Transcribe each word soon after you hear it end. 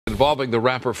involving the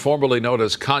rapper formerly known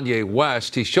as Kanye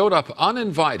West. He showed up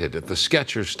uninvited at the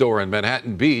Skechers store in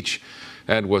Manhattan Beach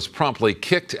and was promptly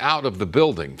kicked out of the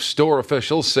building. Store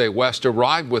officials say West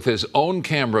arrived with his own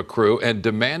camera crew and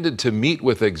demanded to meet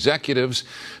with executives.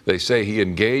 They say he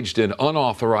engaged in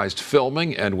unauthorized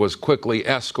filming and was quickly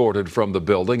escorted from the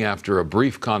building after a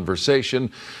brief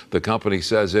conversation. The company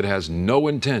says it has no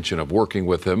intention of working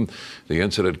with him. The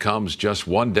incident comes just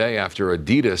one day after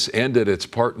Adidas ended its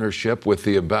partnership with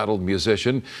the embattled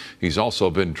musician. He's also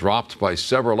been dropped by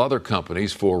several other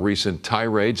companies for recent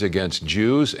tirades against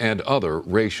Jews and other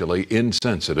racially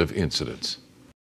insensitive incidents.